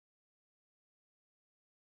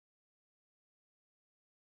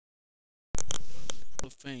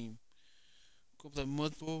of Fame. Go play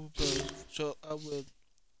multiple players. So I with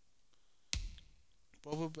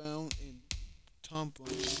Bubba Brown and Tom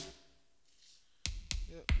Brown.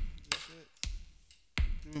 Yep, that's it.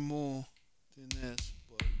 Three more than this,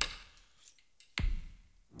 but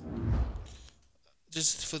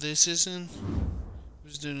just for this season, we're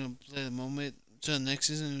just gonna play the moment. So next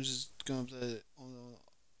season, we're just gonna play it on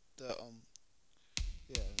the yeah,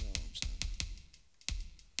 I know what I'm saying.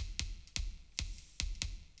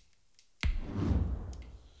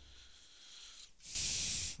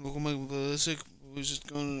 We're gonna make it realistic. We're just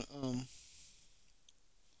gonna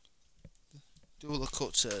do what the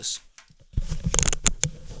coach says.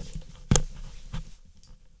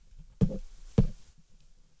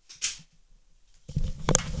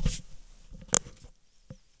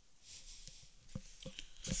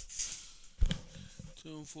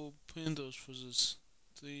 Two and four Panthers versus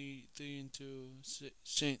three and two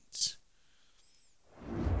Saints.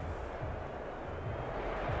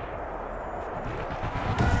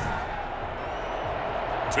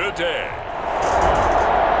 Today.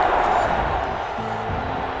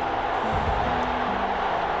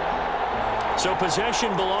 So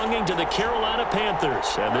possession belonging to the Carolina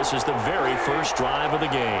Panthers, and this is the very first drive of the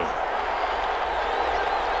game.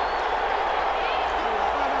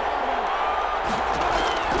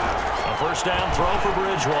 A first down throw for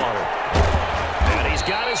Bridgewater. And he's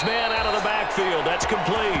got his man out of the backfield. That's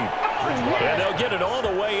complete. And they'll get it all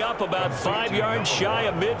the way up about 5 yards shy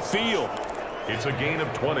of midfield. It's a gain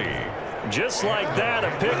of 20. Just like that,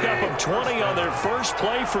 a pickup of 20 on their first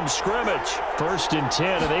play from scrimmage. 1st and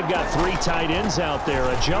 10, and they've got 3 tight ends out there.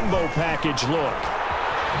 A jumbo package look.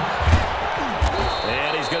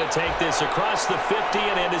 And he's going to take this across the 50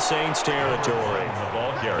 and into Saints territory.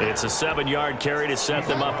 It's a 7-yard carry to set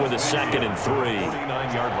them up with a 2nd and 3.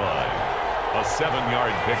 49-yard line. A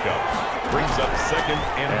 7-yard pickup. Brings up 2nd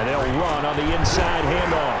and they'll run on the inside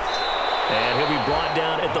handoff. And he'll be brought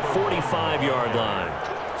down at the 45-yard line.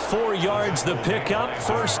 4 yards the pickup,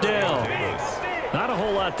 1st down. Not a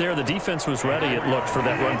whole lot there. The defense was ready, it looked, for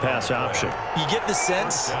that run-pass option. You get the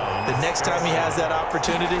sense that next time he has that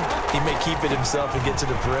opportunity, he may keep it himself and get to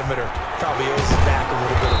the perimeter. Probably owes him back a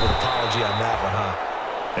little bit of an apology on that one, huh?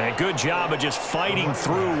 And a good job of just fighting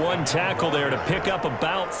through one tackle there to pick up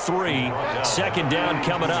about 3. 2nd down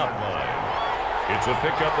coming up. It's a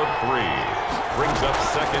pickup of 3. Brings up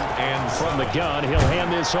 2nd and from the gun. He'll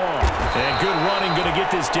hand this off. And good running, going to get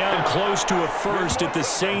this down close to a 1st at the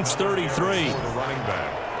Saints 33. Running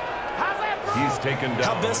back. He's taken down.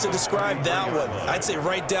 How best to describe that one? I'd say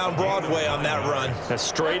right down Broadway on that run. A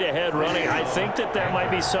straight ahead running. I think that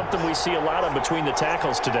might be something we see a lot of between the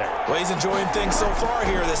tackles today. Well, he's enjoying things so far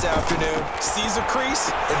here this afternoon. Sees a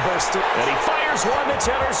crease and bursts through. And he fires one that's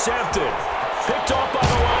intercepted. Picked off by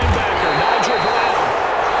the linebacker, Nigel Brown.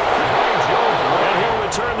 And he'll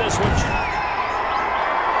return this one.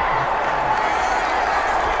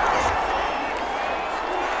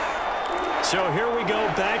 So here we go,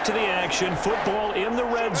 back to the action. Football in the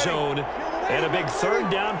red zone. And a big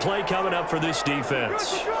 3rd down play coming up for this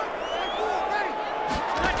defense.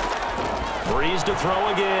 Breeze to throw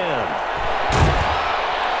again.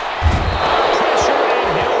 Pressure,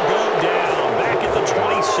 and he'll go down. Back at the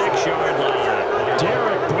 26-yard line.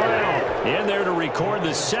 Derek Brown in there to record the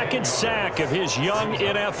 2nd sack of his young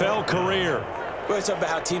NFL career. We're talking about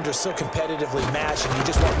how teams are so competitively matched, and you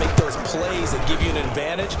just want to make those plays that give you an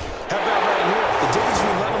advantage. How about right here? The difference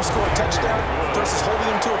between letting them score a touchdown versus holding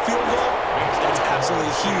them to a field goal, that's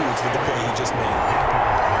absolutely huge with the play he just made.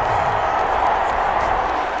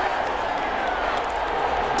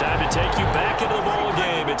 Time to take you back into the ball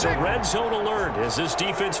game. It's a red zone alert as this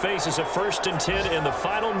defense faces a 1st and 10 in the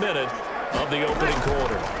final minute of the opening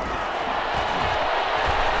quarter.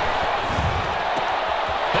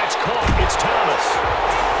 That's caught. It's Thomas.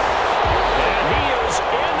 And he is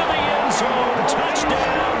into the end zone.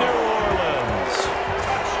 Touchdown, New Orleans.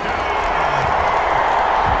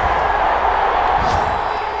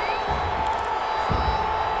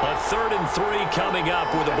 A 3rd and 3 coming up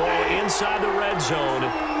with the ball inside the red zone.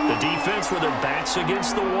 The defense with their backs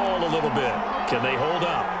against the wall a little bit. Can they hold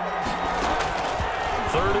up?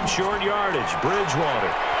 3rd and short yardage.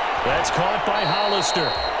 Bridgewater. That's caught by Hollister.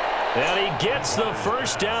 And he gets the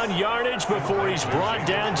 1st down yardage before he's brought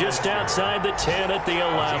down just outside the 10 at the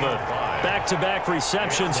 11. Back-to-back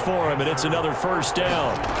receptions for him, and it's another 1st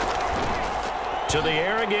down. To the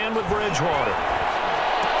air again with Bridgewater.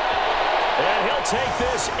 And he'll take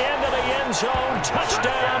this into the end zone.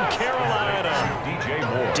 Touchdown, Carolina. DJ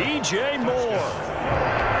Moore. DJ Moore.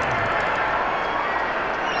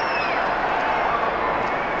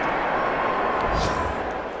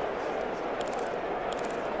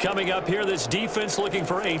 Coming up here, this defense looking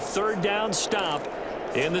for a third down stop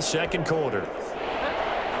in the second quarter.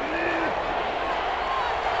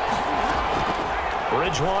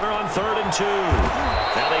 Bridgewater on 3rd and 2.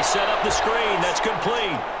 Now they set up the screen. That's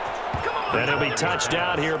complete. And he'll be touched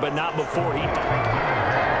out here, but not before he...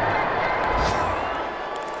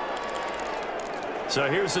 So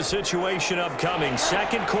here's the situation upcoming.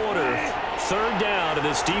 Second quarter, 3rd down, and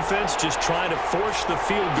this defense just trying to force the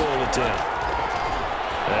field goal attempt.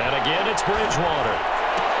 And again, it's Bridgewater.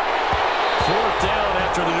 4th down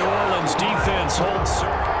after the New Orleans defense holds...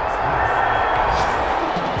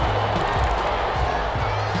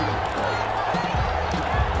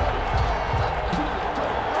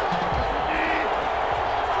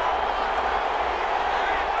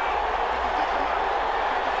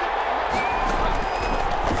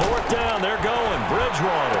 down, they're going.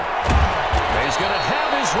 Bridgewater. He's going to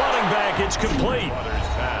have his running back. It's complete.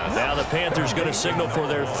 Now the Panthers going to signal for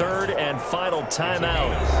their 3rd and final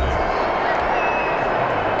timeout.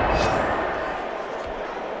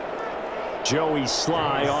 Joey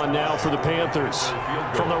Sly on now for the Panthers.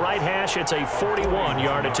 From the right hash, it's a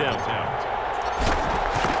 41-yard attempt.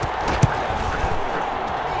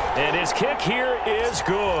 And his kick here is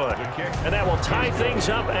good. And that will tie things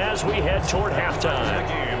up as we head toward halftime.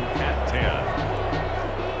 At 10.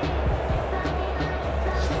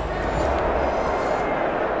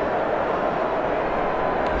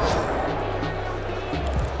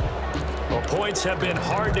 Well, points have been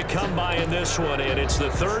hard to come by in this one, and it's the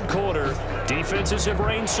 3rd quarter. Defenses have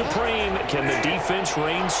reigned supreme. Can the defense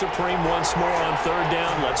reign supreme once more on 3rd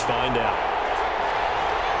down? Let's find out.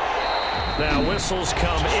 Now whistles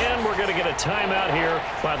come in. We're going to get a timeout here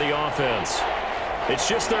by the offense. It's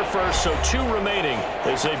just their first, so 2 remaining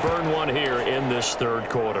as they burn one here in this 3rd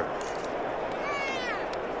quarter.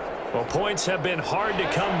 Well, points have been hard to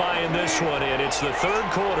come by in this one, and it's the 3rd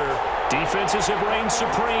quarter. Defenses have reigned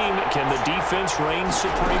supreme. Can the defense reign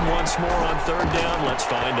supreme once more on 3rd down? Let's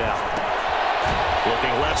find out.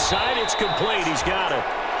 Looking left side, it's complete. He's got it.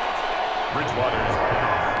 Bridgewater.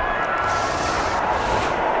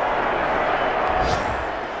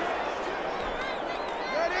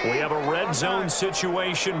 We have a red zone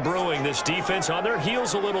situation brewing. This defense on their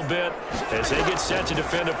heels a little bit as they get set to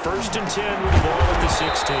defend a 1st and 10 with the ball at the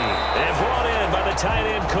 16. And brought in by the tight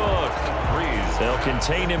end Cook. They'll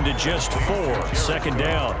contain him to just 4. 2nd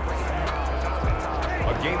down.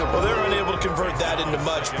 Well, they're unable to convert that into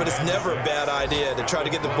much, but it's never a bad idea to try to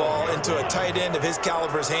get the ball into a tight end of his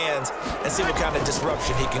caliber's hands and see what kind of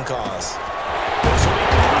disruption he can cause. This will be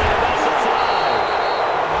coming about the 5.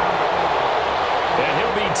 And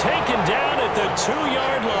he'll be taken down at the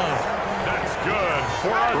 2-yard line. That's good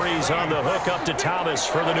for us. Breeze on the hook up to Thomas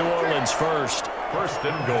for the New Orleans 1st. 1st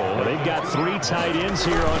and goal. Well, they've got 3 tight ends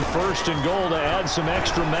here on 1st and goal to add some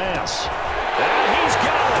extra mass. And he's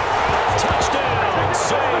got it. Touchdown,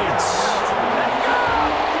 Saints.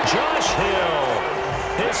 Josh Hill.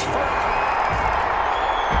 His first.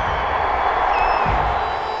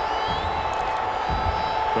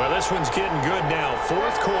 Well, this one's getting good now.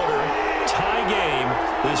 4th quarter, tie game.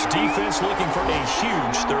 This defense looking for a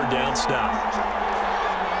huge 3rd down stop.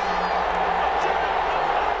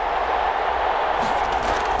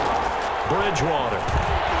 Bridgewater.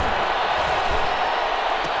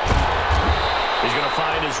 He's going to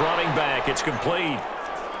find his running back. It's complete.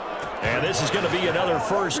 And this is going to be another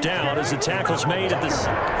 1st down as the tackle's made at this.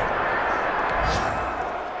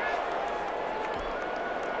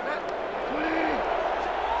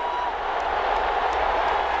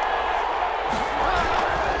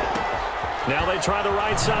 Now they try the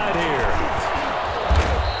right side here.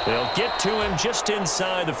 They'll get to him just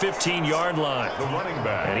inside the 15-yard line. The running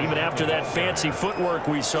back. And even after that fancy footwork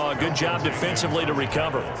we saw, a good job defensively to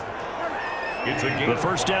recover. It's a game. The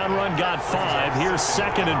 1st down run got 5. Here's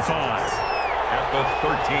 2nd and 5. At the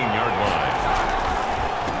 13-yard line.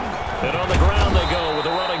 And on the ground they go with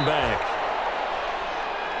the running back.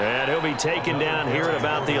 And he'll be taken down here at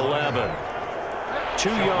about the 11. 2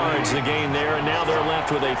 yards the gain there, and now they're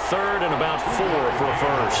left with a 3rd and about 4 for a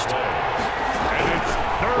 1st. And it's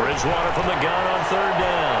Bridgewater from the gun on 3rd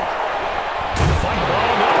down. Fight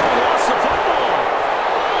ball, no, he lost the football.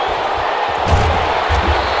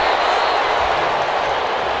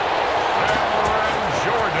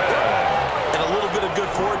 And a little bit of good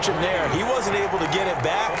fortune there. He wasn't able to get it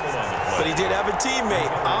back, but he did have a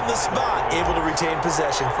teammate on the spot able to retain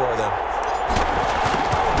possession for them.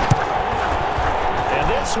 And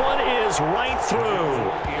this one is right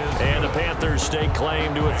through. And the Panthers stake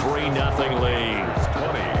claim to a 3-0 lead.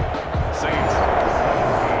 20. Saints.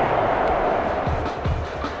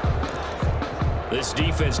 This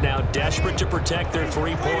defense now desperate to protect their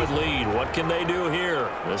three-point lead. What can they do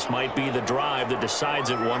here? This might be the drive that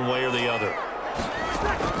decides it one way or the other.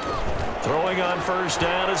 Throwing on first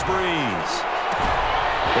down is Breeze.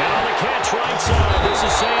 And on the catch right side, this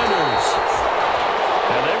is Sanders.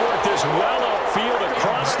 And they work this well upfield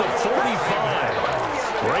across the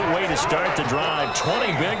 45. Great way to start the drive.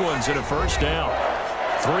 20 big ones and a first down.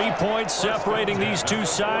 3 points separating these two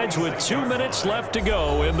sides with 2 minutes left to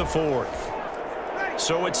go in the fourth.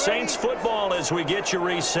 So it's Saints football as we get you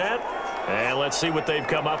reset. And let's see what they've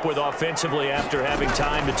come up with offensively after having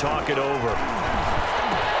time to talk it over.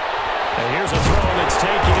 And here's a throw that's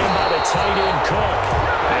taken in by the tight end Cook.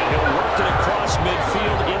 And he'll work it across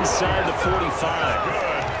midfield inside the 45.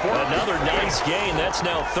 Another nice gain. That's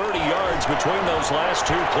now 30 yards between those last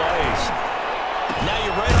two plays. Now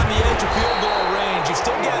you're right on the edge of field goal range. You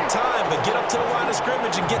still got time, but get up to the line of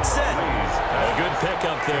scrimmage and get set. A good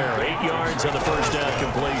pickup there. 8 yards on the first down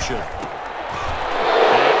completion. And,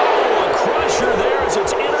 a crusher there as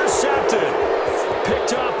it's intercepted.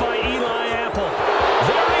 Picked up by Eli Apple.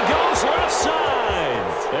 There he goes left side.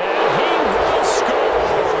 And he will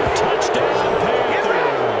score. Touchdown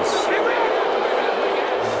Panthers.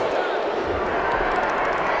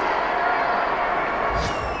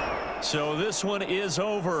 So this one is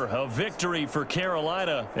over. A victory for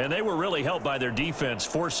Carolina, and they were really helped by their defense,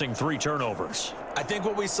 forcing 3 turnovers. I think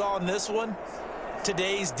what we saw in this one,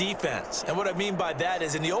 today's defense. And what I mean by that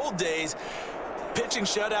is in the old days, pitching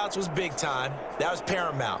shutouts was big time. That was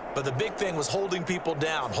paramount. But the big thing was holding people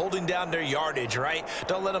down, holding down their yardage, right?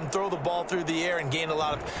 Don't let them throw the ball through the air and gain a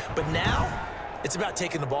lot of... But now, it's about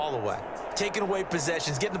taking the ball away. Taking away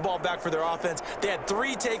possessions, getting the ball back for their offense. They had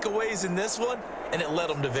 3 takeaways in this one, and it led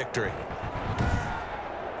them to victory.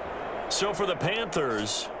 So for the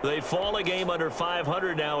Panthers, they fall a game under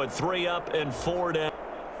 500 now at 3 up and 4 down.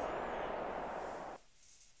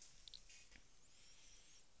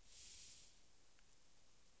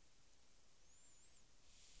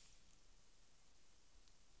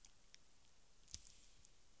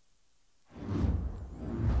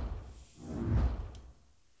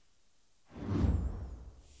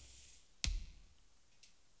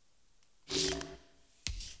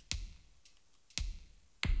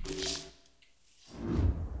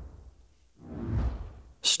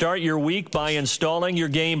 Start your week by installing your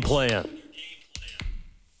game plan.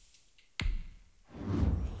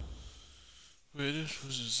 Raiders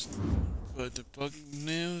versus the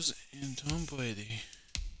Buccaneers and Tom Brady.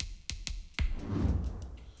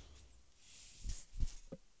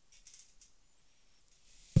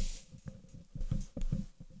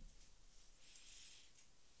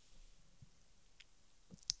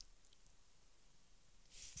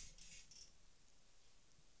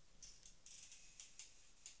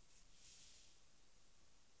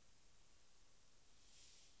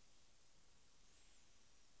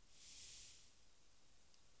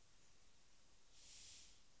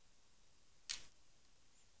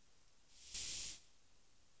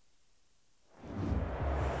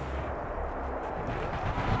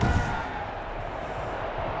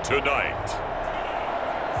 Tonight,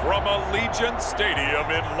 from Allegiant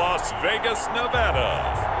Stadium in Las Vegas,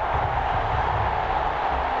 Nevada,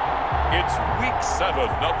 it's Week 7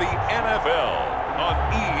 of the NFL on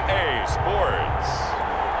EA Sports.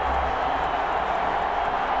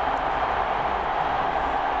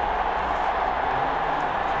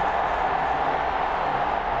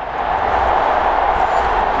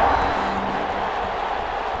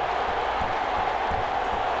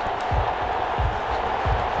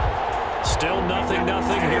 Still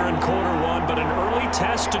nothing here in quarter one, but an early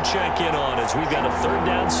test to check in on as we've got a third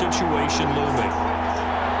down situation looming.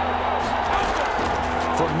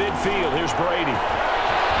 From midfield, here's Brady.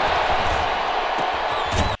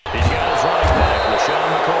 He's got his running back, LaShawn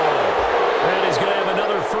McCoy. And he's going to have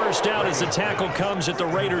another first down as the tackle comes at the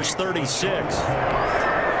Raiders' 36.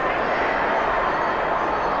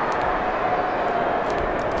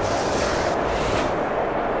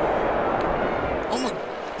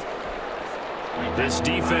 This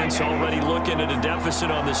defense already looking at a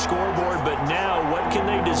deficit on the scoreboard, but now what can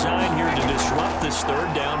they design here to disrupt this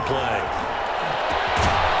third down play?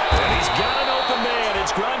 And he's got an open man.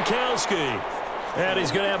 It's Gronkowski. And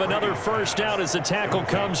he's going to have another first down as the tackle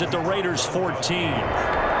comes at the Raiders' 14.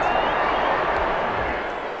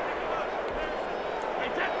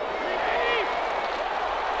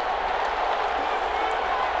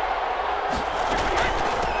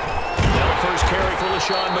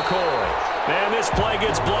 LaShawn McCoy. And this play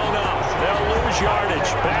gets blown up. They'll lose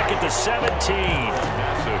yardage back at the 17.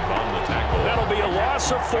 That'll be a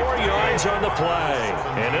loss of 4 yards on the play.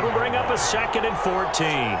 And it'll bring up a 2nd and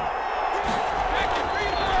 14.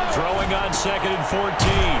 Throwing on 2nd and 14.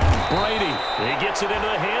 Brady, he gets it into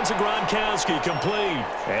the hands of Gronkowski, complete.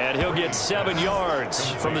 And he'll get 7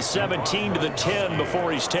 yards from the 17 to the 10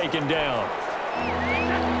 before he's taken down.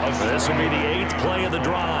 This will be the 8th play of the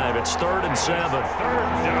drive. It's 3rd and 7.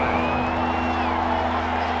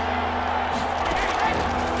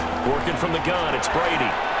 Working from the gun, it's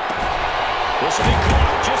Brady. This will be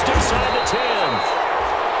caught just inside the 10.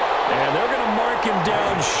 And they're going to mark him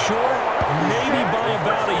down short, maybe by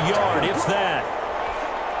about a yard, if that.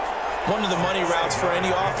 One of the money routes for any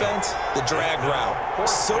offense, the drag route.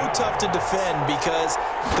 So tough to defend because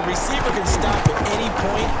the receiver can stop at any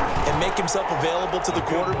point and make himself available to the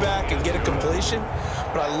quarterback and get a completion.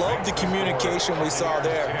 But I love the communication we saw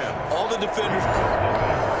there. All the defenders...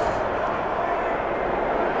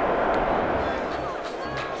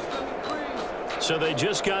 So they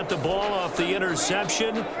just got the ball off the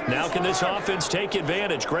interception. Now can this offense take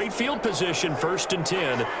advantage? Great field position, 1st and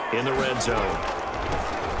 10 in the red zone.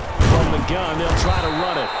 From the gun, they'll try to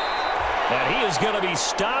run it. And he is going to be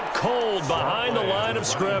stopped cold behind the line of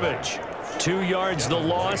scrimmage. 2 yards the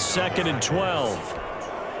loss, 2nd and 12.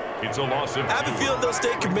 It's a loss of 2. I have a feeling they'll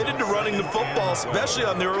stay committed to running the football, especially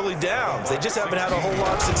on the early downs. They just haven't had a whole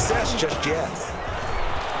lot of success just yet.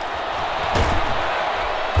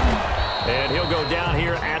 And he'll go down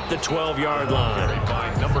here at the 12-yard line.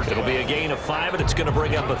 It'll be a gain of 5, and it's going to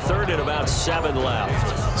bring up a 3rd and about 7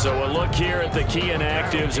 left. So a look here at the key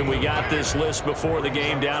inactives, and we got this list before the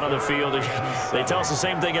game down on the field. They tell us the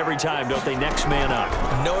same thing every time, don't they? Next man up.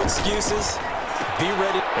 No excuses. Be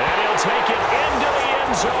ready. And he'll take it into the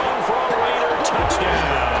end zone for a Raider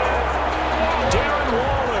touchdown. Darren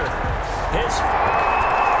Waller, his...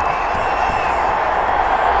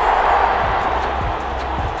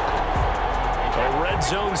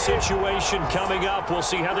 zone situation coming up. We'll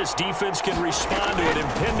see how this defense can respond to an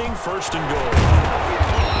impending 1st and goal.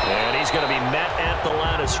 And he's going to be met at the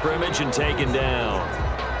line of scrimmage and taken down.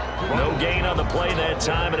 No gain on the play that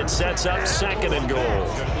time, and it sets up 2nd and goal.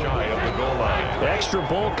 Extra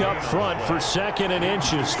bulk up front for 2nd and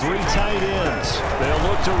inches. 3 tight ends. They'll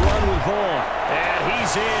look to run with Vaughn. And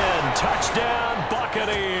he's in. Touchdown,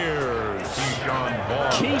 Buccaneers.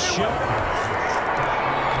 Keyshawn.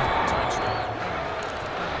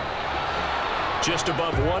 Just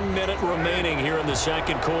above 1 minute remaining here in the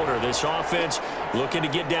 2nd quarter. This offense looking to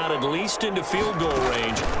get down at least into field goal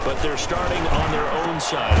range, but they're starting on their own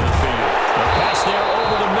side of the field. A pass there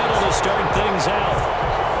over the middle to start things out.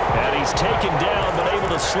 And he's taken down, but able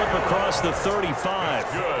to slip across the 35.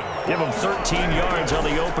 Give him 13 yards on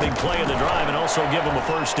the opening play of the drive and also give him a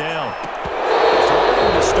 1st down.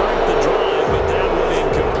 Throwing to start the drive, but that one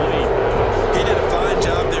incomplete. He did a fine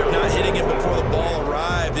job there of not hitting it before the ball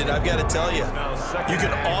arrived, and I've got to tell you, you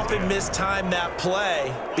can often mistime that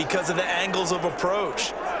play because of the angles of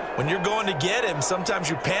approach. When you're going to get him, sometimes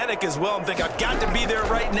you panic as well and think, I've got to be there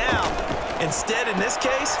right now. Instead, in this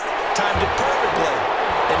case, timed it perfectly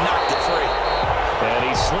and knocked it free. And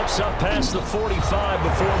he slips up past the 45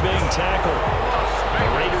 before being tackled.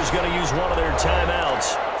 The Raiders going to use one of their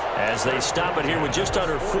timeouts as they stop it here with just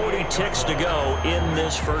under 40 ticks to go in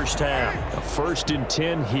this 1st half. A 1st and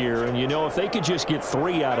 10 here, and you know, if they could just get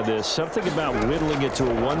 3 out of this, something about whittling it to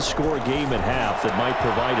a 1-score game at half that might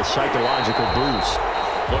provide a psychological boost.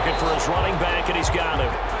 Looking for his running back, and he's got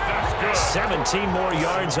him. 17 more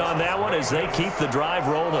yards on that one as they keep the drive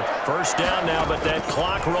rolling. 1st down now, but that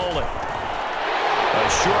clock rolling. A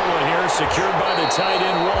short one here, secured by the tight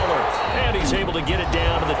end Waller, and he's able to get it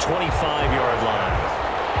down to the 25-yard line.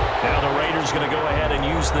 Now the Raiders going to go ahead and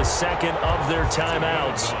use the 2nd of their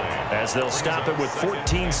timeouts as they'll stop it with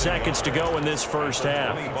 14 seconds to go in this 1st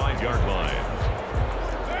half.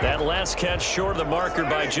 That last catch short of the marker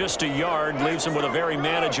by just a yard leaves him with a very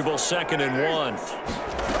manageable 2nd and 1.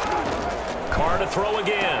 Carr to throw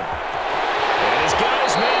again. And his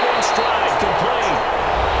guy's made in stride, complete.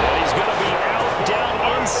 And he's going to be out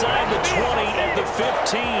down inside the 20 at the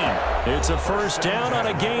 15. It's a 1st down on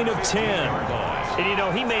a gain of 10. And, you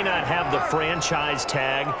know, he may not have the franchise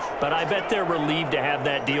tag, but I bet they're relieved to have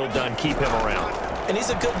that deal done, keep him around. And he's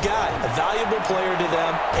a good guy, a valuable player to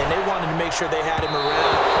them, and they wanted to make sure they had him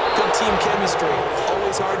around. Good team chemistry,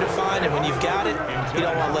 always hard to find, and when you've got it, you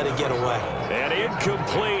don't want to let it get away. And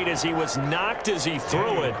incomplete as he was knocked as he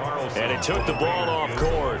threw it, and it took the ball off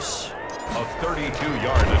course. A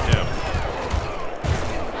 32-yard attempt.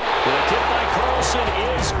 The kick by Carlson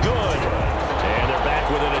is good. And they're back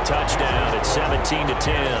within a touchdown. It's 17 to 10.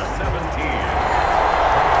 17.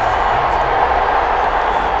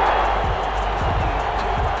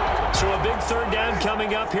 So a big third down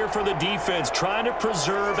coming up here for the defense, trying to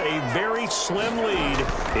preserve a very slim lead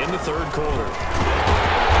in the third quarter.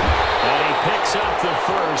 And he picks up the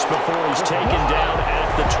first before he's taken down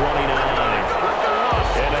at the 29.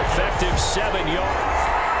 An effective 7 yards.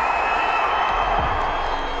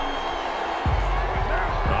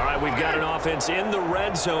 All right, we've got an offense in the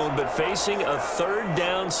red zone, but facing a third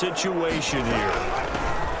down situation here.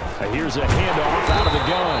 Here's a handoff out of the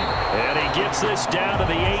gun. And he gets this down to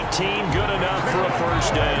the 18. Good enough for a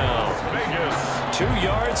first down. 2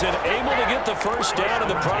 yards and able to get the first down in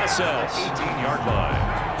the process. 18-yard line.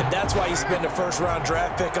 And that's why you spend a first-round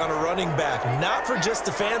draft pick on a running back. Not for just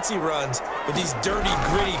the fancy runs, but these dirty,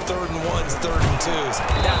 gritty 3rd and 1s, 3rd and 2s.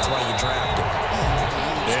 That's why you draft him.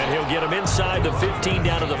 And he'll get him inside the 15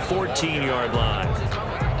 down to the 14-yard line.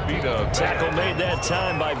 Tackle made that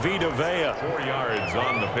time by Vita Vea. 4 yards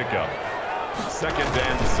on the pickup. 2nd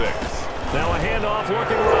and 6. Now a handoff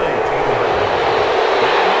looking right.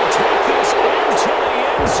 And they'll take this into the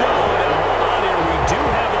end zone. Now hold on here. We do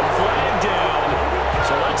have a flag down.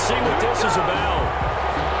 So let's see what this is about.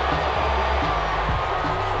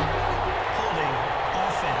 Holding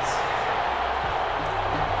offense.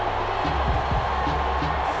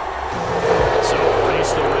 So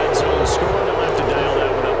face the red zone score. They'll have to dial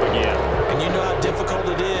that one up again. And you know how difficult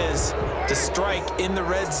it is to strike in the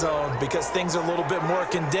red zone because things are a little bit more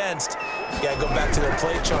condensed. You got to go back to their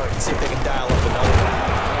play chart and see if they can dial up another one.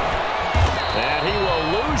 And he will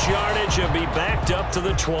lose yardage and be backed up to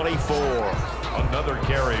the 24. Another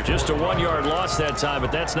carry. Just a 1-yard loss that time,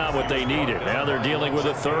 but that's not what they needed. Now they're dealing with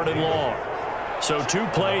a 3rd and long. So 2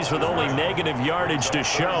 plays with only negative yardage to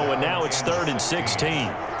show, and now it's 3rd and 16.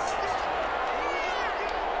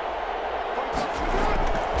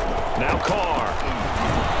 Now Carr.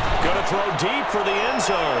 Going to throw deep for the end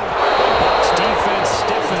zone. The Bucs defense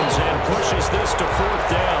stiffens and pushes this to 4th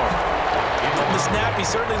down. From the snap, he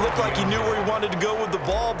certainly looked like he knew where he wanted to go with the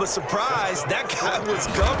ball, but surprise, that guy was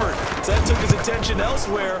covered. So that took his attention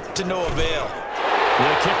elsewhere to no avail.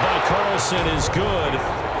 The kick by Carlson is good.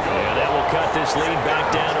 And that will cut this lead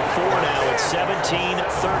back down to 4 now. It's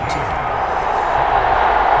 17-13.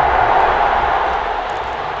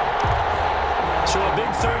 So a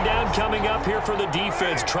big third down coming up here for the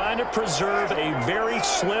defense, trying to preserve a very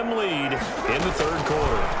slim lead in the third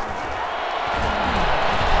quarter.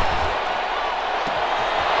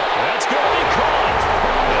 That's going to be caught.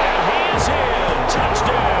 And he is in.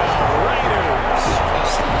 Touchdown, Raiders.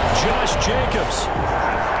 Josh Jacobs.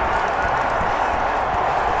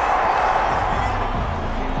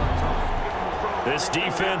 This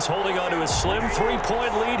defense holding on to a slim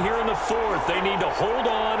 3-point lead here in the 4th. They need to hold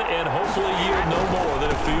on and hopefully yield no more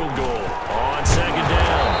than a field goal. On 2nd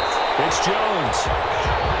down, it's Jones.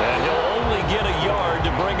 And he'll only get a yard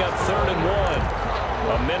to bring up 3rd and 1.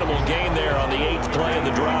 A minimal gain there on the 8th play of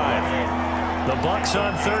the drive. The Bucs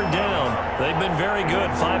on 3rd down. They've been very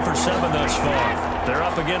good, 5 for 7 thus far. They're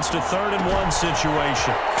up against a 3rd and 1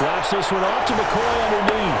 situation. Drops this one off to McCoy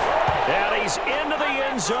underneath. And he's into the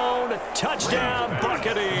end zone. Touchdown,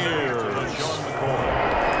 Buccaneers.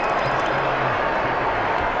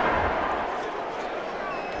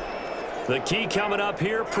 The key coming up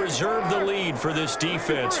here, preserve the lead for this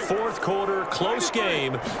defense. 4th quarter, close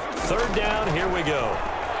game. 3rd down, here we go.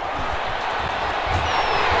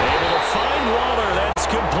 Able to find Waller, that's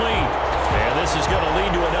complete. And this is going to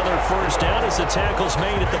lead to another first down as the tackle's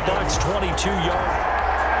made at the Bucs' 22-yard.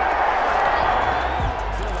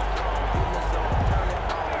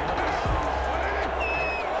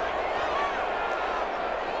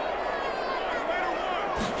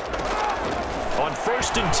 On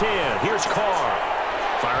 1st and 10, here's Carr.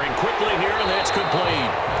 Firing quickly here, and that's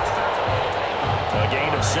complete. A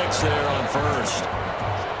gain of 6 there on 1st.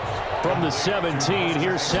 From the 17,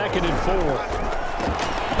 here's 2nd and 4.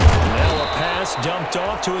 Now a pass dumped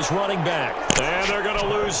off to his running back. And they're going to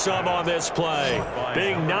lose some on this play.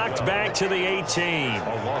 Being knocked back to the 18.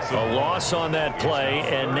 A loss on that play,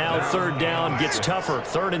 and now 3rd down gets tougher.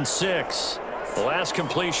 3rd and 6. The last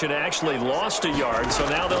completion actually lost a yard, so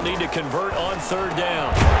now they'll need to convert on 3rd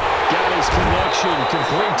down. Got his connection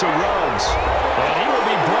complete to Ruggs. And he will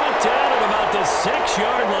be brought down at about the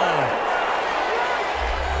 6-yard line.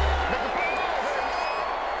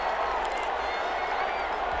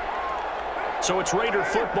 So it's Raider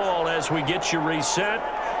football as we get you reset.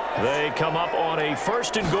 They come up on a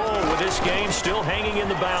 1st and goal with this game still hanging in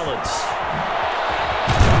the balance.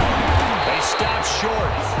 They stop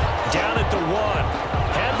short. Down at the 1.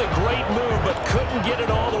 Had the great move, but couldn't get it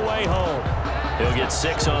all the way home. He'll get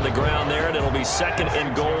 6 on the ground there, and it'll be 2nd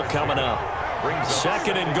and goal coming up.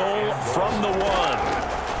 2nd and goal from the 1.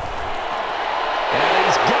 And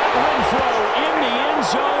he's got Renfro in the end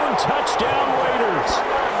zone. Touchdown, Raiders.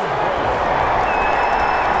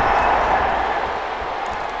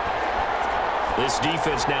 This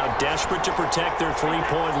defense now desperate to protect their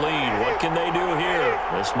three-point lead. What can they do here?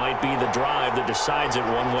 This might be the drive that decides it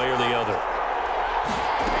one way or the other.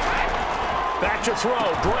 Back to throw,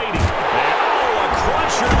 Brady. And, a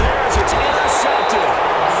crusher there as it's intercepted.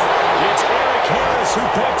 It's Eric Harris who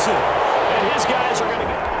picks it. And his guys are going to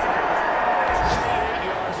get...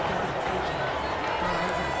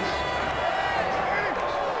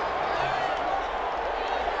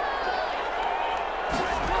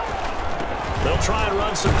 They'll try and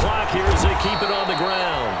run some clock here as they keep it on the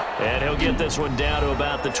ground. And he'll get this one down to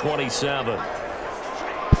about the 27.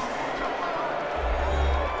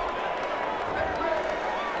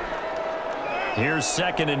 Here's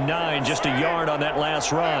 2nd and 9, just a yard on that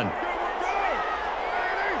last run.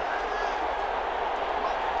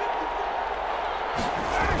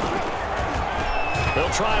 They'll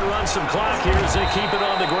try and run some clock here as they keep it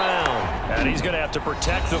on the ground. And he's going to have to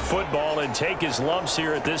protect the football and take his lumps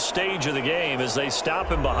here at this stage of the game as they stop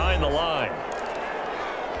him behind the line.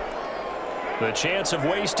 The chance of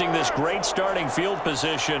wasting this great starting field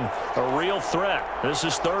position, a real threat. This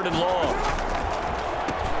is 3rd and long.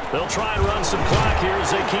 They'll try and run some clock here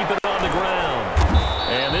as they keep it on the ground.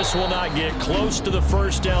 And this will not get close to the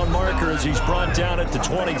first down marker as he's brought down at the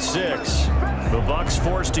 26. The Bucs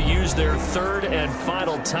forced to use their 3rd and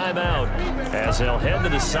final timeout as they'll head to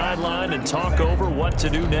the sideline and talk over what to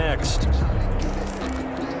do next.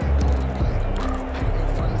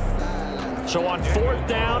 So on 4th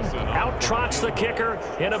down, out trots the kicker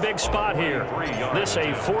in a big spot here. This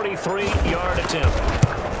a 43-yard attempt.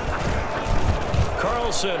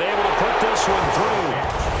 Carlson able to put this one through.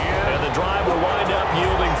 And the drive will wind up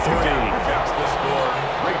yielding 3. That's the score.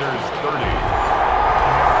 Raiders 30.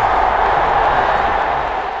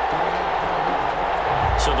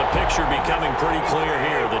 So the picture becoming pretty clear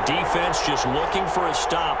here. The defense just looking for a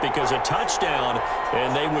stop because a touchdown,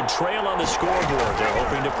 and they would trail on the scoreboard. They're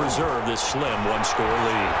hoping to preserve this slim one-score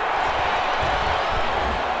lead.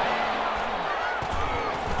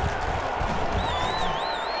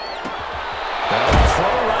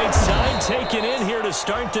 Taken in here to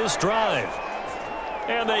start this drive.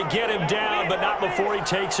 And they get him down, but not before he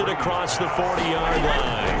takes it across the 40-yard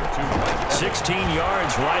line. 16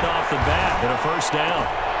 yards right off the bat and a first down.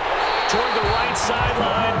 Toward the right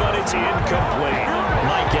sideline, but it's incomplete.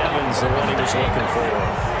 Mike Evans, the one he was looking for.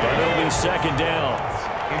 But it'll be 2nd down.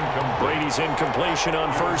 Brady's incompletion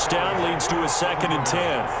on first down leads to a 2nd and 10.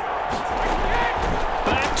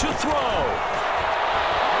 Back to throw.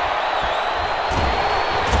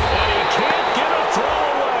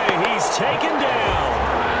 Taken down.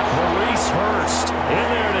 Maurice Hurst in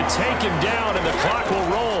there to take him down, and the clock will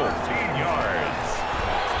roll. 10 yards.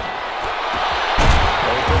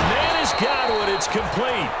 Open man has got it. It's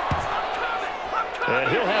complete. And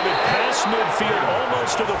he'll have it past midfield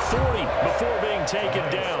almost to the 40 before being taken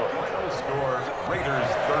down. Score, Raiders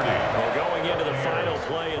 30. Well, going into the final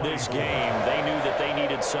play of this game, they knew that they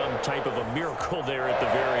needed some type of a miracle there at the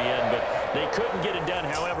very end, but they couldn't get it done.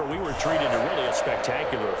 However, we were treated to really a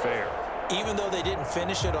spectacular affair. Even though they didn't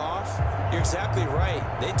finish it off, you're exactly right.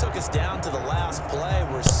 They took us down to the last play.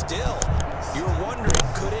 We're still, you were wondering,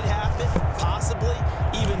 could it happen? Possibly,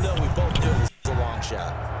 even though we both knew it was a long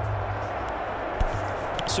shot.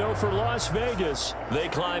 So for Las Vegas, they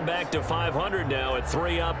climb back to 500 now at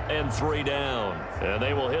 3 up and 3 down. And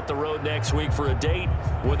they will hit the road next week for a date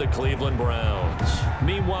with the Cleveland Browns.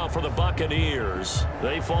 Meanwhile, for the Buccaneers,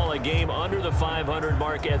 they fall a game under the 500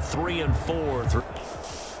 mark at 3-4 through